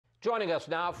Joining us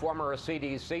now, former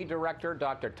CDC Director,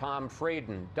 Dr. Tom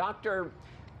Frieden. Doctor,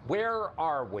 where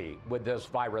are we with this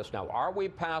virus now? Are we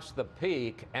past the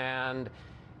peak? And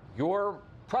your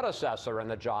predecessor in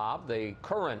the job, the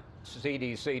current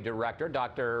CDC Director,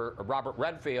 Dr. Robert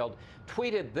Redfield,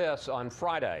 tweeted this on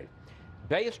Friday.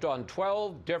 Based on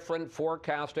 12 different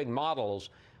forecasting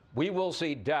models, we will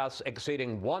see deaths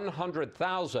exceeding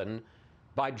 100,000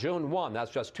 by June 1. That's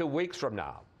just 2 weeks from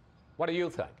now. What do you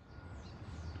think?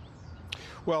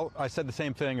 Well, I said the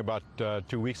same thing about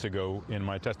 2 weeks ago in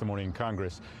my testimony in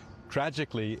Congress.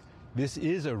 Tragically, this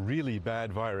is a really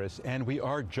bad virus, and we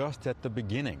are just at the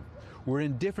beginning. We're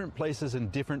in different places in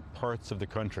different parts of the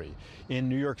country. In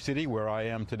New York City, where I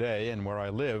am today and where I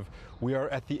live, we are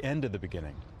at the end of the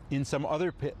beginning. In some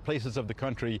other places of the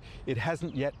country, it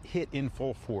hasn't yet hit in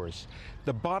full force.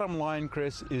 The bottom line,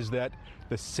 Chris, is that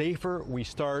the safer we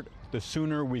start, the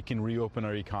sooner we can reopen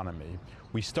our economy.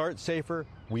 We start safer,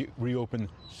 we reopen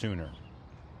sooner.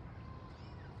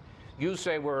 You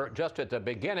say we're just at the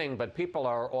beginning, but people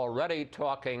are already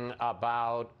talking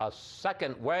about a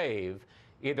second wave,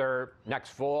 either next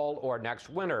fall or next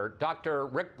winter. Dr.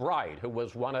 Rick Bright, who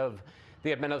was one of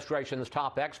the administration's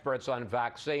top experts on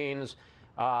vaccines,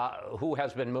 who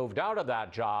has been moved out of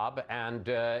that job and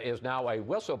is now a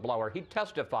whistleblower, he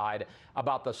testified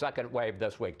about the second wave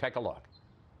this week. Take a look.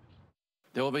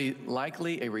 There will be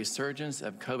likely a resurgence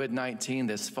of COVID-19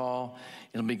 this fall.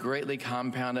 It'll be greatly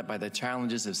compounded by the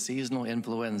challenges of seasonal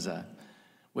influenza.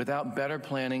 Without better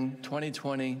planning,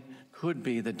 2020 could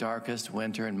be the darkest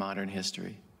winter in modern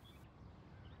history.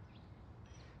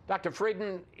 Dr.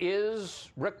 Frieden, is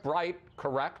Rick Bright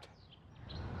correct?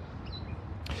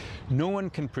 No one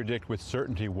can predict with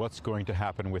certainty what's going to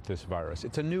happen with this virus.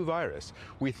 It's a new virus.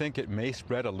 We think it may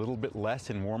spread a little bit less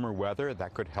in warmer weather.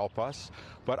 That could help us.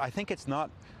 But I think it's not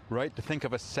right to think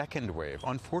of a second wave.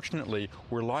 Unfortunately,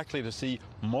 we're likely to see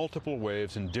multiple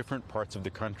waves in different parts of the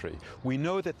country. We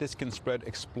know that this can spread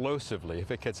explosively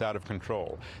if it gets out of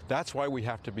control. That's why we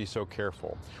have to be so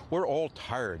careful. We're all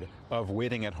tired of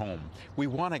waiting at home. We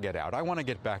want to get out. I want to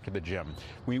get back to the gym.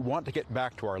 We want to get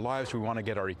back to our lives. We want to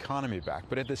get our economy back.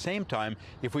 But at the same time,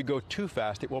 if we go too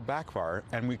fast, it will backfire,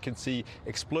 and we can see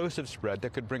explosive spread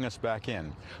that could bring us back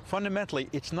in. Fundamentally,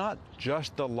 it's not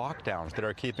just the lockdowns that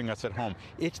are keeping us at home.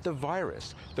 It's the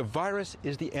virus. The virus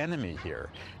is the enemy here.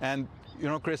 And, you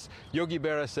know, Chris, Yogi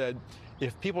Berra said,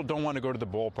 if people don't want to go to the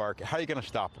ballpark, how are you going to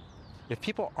stop them? If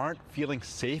people aren't feeling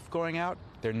safe going out,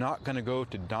 they're not going to go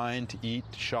to dine, to eat,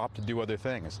 to shop, to do other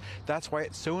things. That's why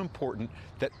it's so important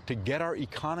that to get our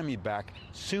economy back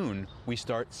soon, we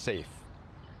start safe.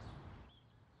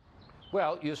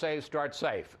 Well, you say start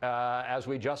safe. As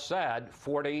we just said,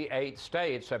 48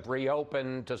 states have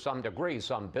reopened to some degree,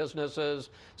 some businesses,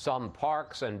 some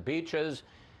parks and beaches.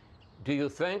 Do you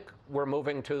think we're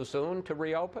moving too soon to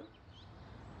reopen?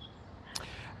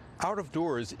 Out of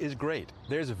doors is great.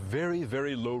 There's a very,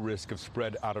 very low risk of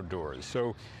spread out of doors.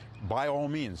 So by all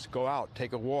means, go out,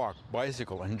 take a walk,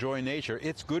 bicycle, enjoy nature.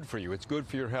 It's good for you. It's good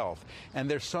for your health. And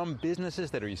there's some businesses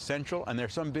that are essential, and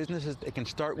there's some businesses that can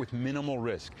start with minimal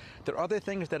risk. There are other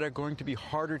things that are going to be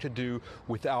harder to do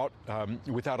without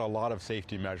a lot of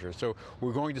safety measures. So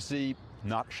we're going to see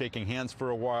not shaking hands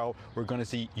for a while. We're going to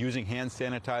see using hand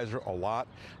sanitizer a lot.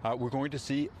 We're going to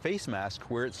see face masks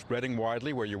where it's spreading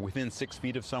widely, where you're within 6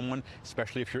 feet of someone,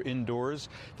 especially if you're indoors.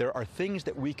 There are things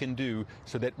that we can do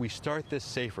so that we start this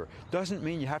safer. Doesn't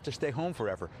mean you have to stay home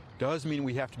forever. Does mean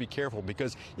we have to be careful,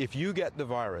 because if you get the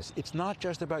virus, it's not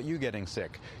just about you getting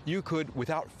sick. You could,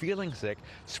 without feeling sick,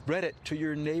 spread it to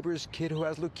your neighbor's kid who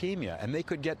has leukemia, and they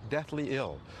could get deathly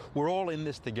ill. We're all in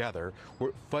this together.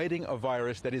 We're fighting a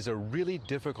virus that is a really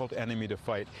difficult enemy to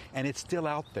fight, and it's still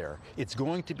out there. It's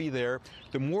going to be there.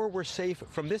 The more we're safe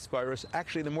from this virus,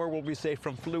 actually, the more we'll be safe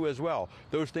from flu as well.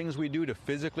 Those things we do to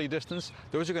physically distance,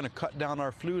 those are going to cut down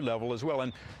our flu level as well.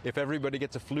 And if everybody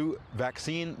gets a flu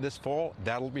vaccine this fall,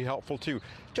 that'll be helpful too.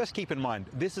 Just keep in mind,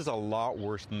 this is a lot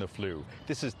worse than the flu.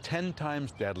 This is 10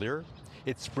 times deadlier.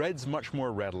 It spreads much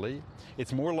more readily.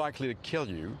 It's more likely to kill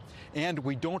you. And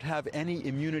we don't have any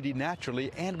immunity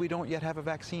naturally, and we don't yet have a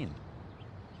vaccine.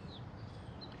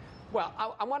 Well,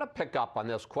 I want to pick up on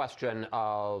this question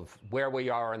of where we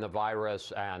are in the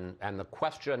virus and the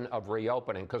question of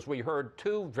reopening, because we heard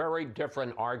two very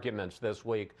different arguments this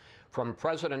week from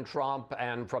President Trump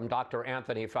and from Dr.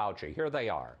 Anthony Fauci. Here they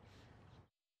are.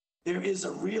 There is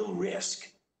a real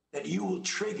risk that you will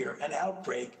trigger an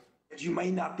outbreak that you may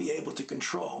not be able to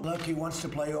control. Look, he wants to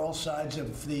play all sides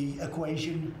of the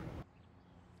equation.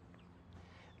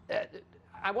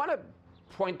 I want to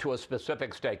point to a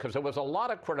specific state, because there was a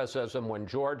lot of criticism when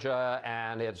Georgia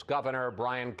and its governor,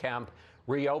 Brian Kemp,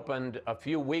 reopened a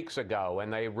few weeks ago,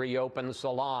 and they reopened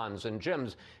salons and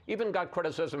gyms. Even got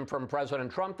criticism from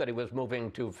President Trump that he was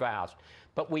moving too fast.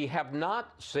 But we have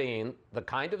not seen the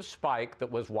kind of spike that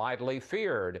was widely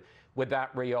feared with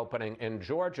that reopening in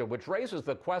Georgia, which raises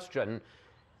the question,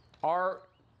 are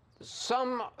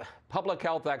some public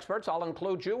health experts, I'll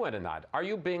include you in that, are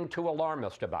you being too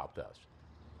alarmist about this?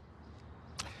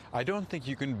 I don't think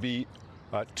you can be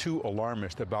too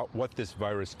alarmist about what this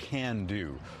virus can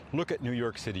do. Look at New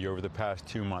York City over the past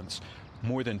 2 months.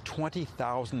 More than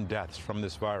 20,000 deaths from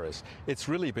this virus. It's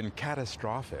really been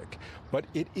catastrophic. But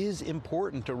it is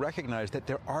important to recognize that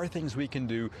there are things we can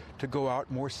do to go out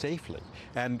more safely.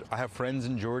 And I have friends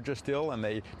in Georgia still, and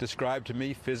they describe to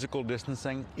me physical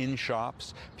distancing in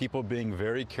shops, people being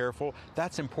very careful.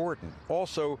 That's important.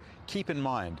 Also, keep in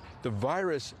mind, the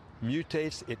virus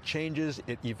mutates, it changes,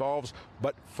 it evolves,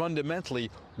 but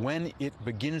fundamentally, when it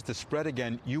begins to spread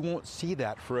again, you won't see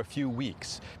that for a few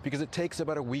weeks because it takes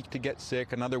about a week to get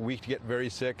sick, another week to get very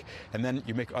sick, and then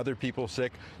you make other people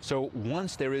sick. So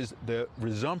once there is the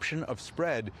resumption of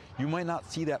spread, you might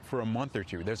not see that for a month or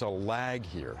two. There's a lag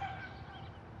here.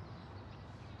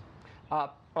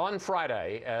 On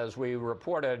Friday, as we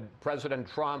reported, President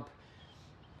Trump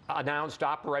announced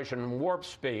Operation Warp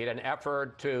Speed, an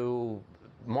effort to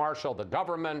marshal the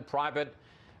government, private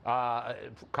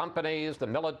companies, the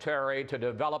military to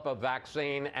develop a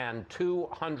vaccine and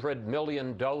 200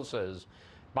 million doses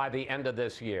by the end of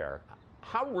this year.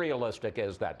 How realistic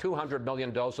is that? 200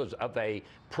 million doses of a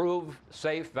proved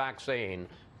safe vaccine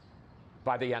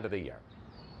by the end of the year?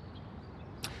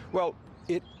 Well,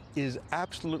 it is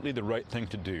absolutely the right thing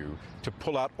to do to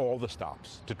pull out all the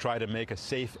stops to try to make a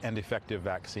safe and effective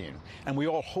vaccine. And we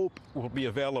all hope it will be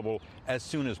available as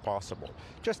soon as possible.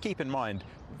 Just keep in mind,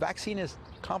 vaccine is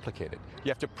complicated. You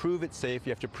have to prove it's safe, you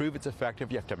have to prove it's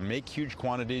effective, you have to make huge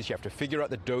quantities, you have to figure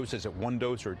out the dose, is it 1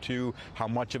 dose or 2, how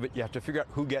much of it, you have to figure out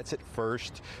who gets it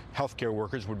first. Healthcare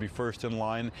workers would be first in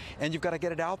line, and you've got to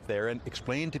get it out there and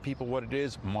explain to people what it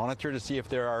is, monitor to see if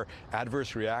there are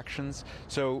adverse reactions.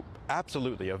 So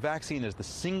absolutely, a vaccine is the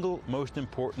single most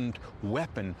important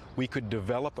weapon we could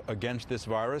develop against this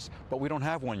virus, but we don't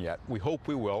have one yet. We hope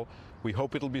we will. We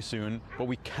hope it'll be soon, but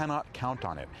we cannot count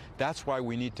on it. That's why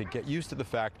we need to get used to the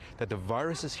fact that the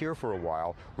virus is here for a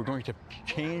while. We're going to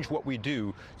change what we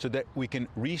do so that we can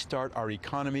restart our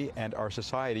economy and our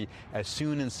society as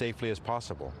soon and safely as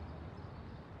possible.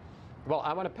 Well,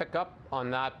 I want to pick up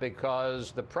on that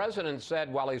because the president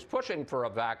said while he's pushing for a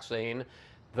vaccine,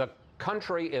 the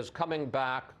country is coming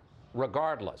back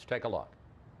regardless. Take a look.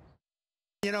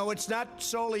 You know, it's not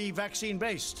solely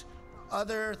vaccine-based.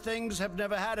 Other things have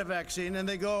never had a vaccine and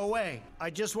they go away. I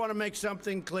just want to make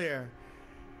something clear.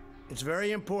 It's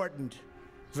very important.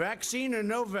 Vaccine or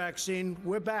no vaccine,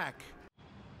 we're back.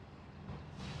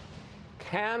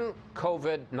 Can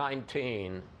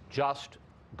COVID-19 just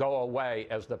go away,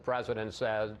 as the president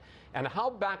said? And how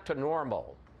back to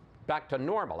normal? Back to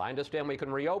normal. I understand we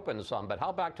can reopen some, but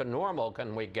how back to normal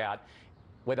can we get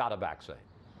without a vaccine?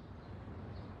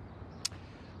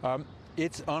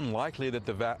 It's unlikely that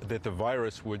the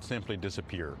virus would simply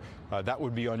disappear. That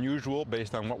would be unusual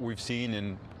based on what we've seen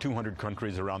in 200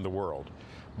 countries around the world.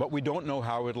 But we don't know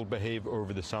how it'll behave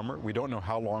over the summer. We don't know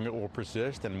how long it will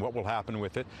persist and what will happen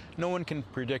with it. No one can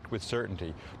predict with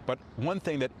certainty. But one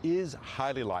thing that is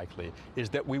highly likely is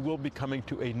that we will be coming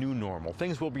to a new normal.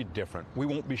 Things will be different. We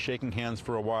won't be shaking hands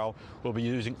for a while. We'll be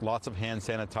using lots of hand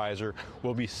sanitizer.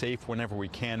 We'll be safe whenever we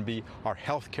can be. Our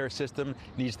healthcare system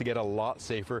needs to get a lot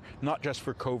safer, not just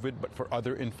for COVID, but for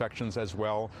other infections as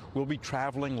well. We'll be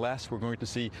traveling less. We're going to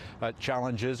see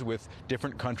challenges with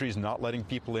different countries not letting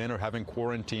people in or having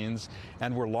quarantines.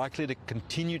 And we're likely to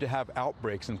continue to have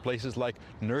outbreaks in places like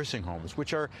nursing homes,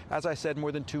 which are, as I said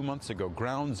more than 2 months ago,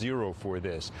 ground zero for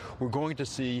this. We're going to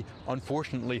see,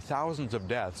 unfortunately, thousands of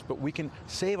deaths, but we can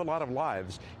save a lot of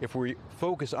lives if we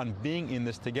focus on being in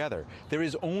this together. There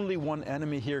is only one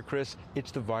enemy here, Chris.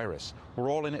 It's the virus. We're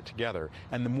all in it together.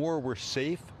 And the more we're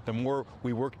safe, the more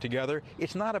we work together.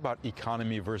 It's not about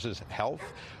economy versus health.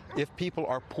 If people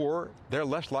are poor, they're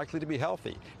less likely to be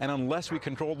healthy. And unless we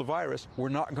control the virus, we're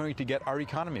not going to get our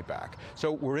economy back.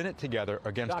 So we're in it together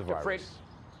against the virus.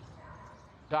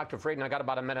 Dr. Frieden, I got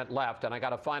about a minute left, and I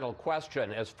got a final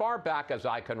question. As far back as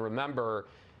I can remember,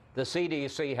 the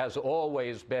CDC has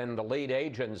always been the lead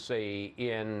agency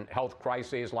in health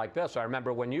crises like this. I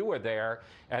remember when you were there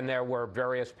and there were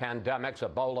various pandemics,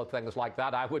 Ebola, things like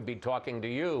that, I would be talking to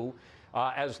you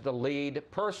as the lead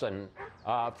person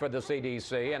for the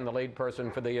CDC and the lead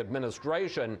person for the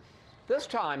administration. This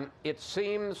time, it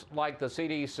seems like the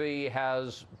CDC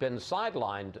has been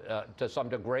sidelined to some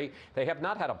degree. They have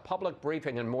not had a public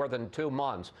briefing in more than 2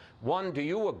 months. One, do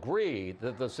you agree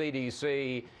that the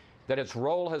CDC, that its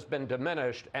role has been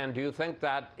diminished, and do you think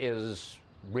that is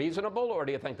reasonable, or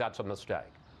do you think that's a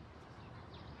mistake?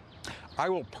 I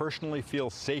will personally feel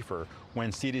safer when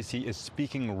CDC is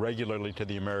speaking regularly to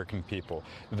the American people.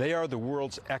 They are the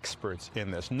world's experts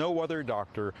in this. No other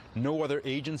doctor, no other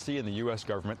agency in the U.S.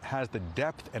 government has the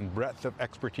depth and breadth of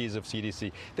expertise of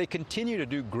CDC. They continue to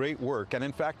do great work, and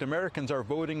in fact, Americans are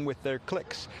voting with their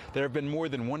clicks. There have been more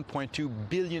than 1.2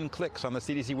 billion clicks on the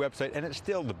CDC website, and it's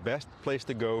still the best place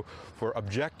to go for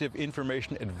objective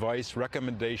information, advice,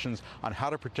 recommendations on how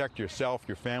to protect yourself,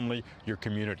 your family, your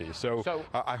community. So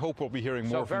I hope we'll be hearing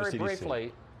more from the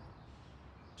CDC.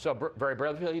 Very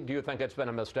briefly, do you think it's been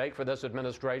a mistake for this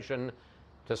administration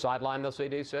to sideline the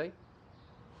CDC?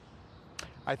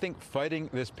 I think fighting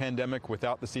this pandemic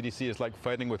without the CDC is like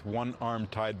fighting with one arm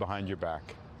tied behind your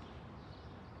back.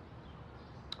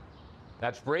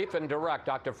 That's brief and direct.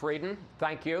 Dr. Frieden,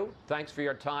 thank you. Thanks for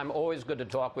your time. Always good to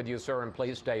talk with you, sir, and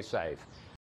please stay safe.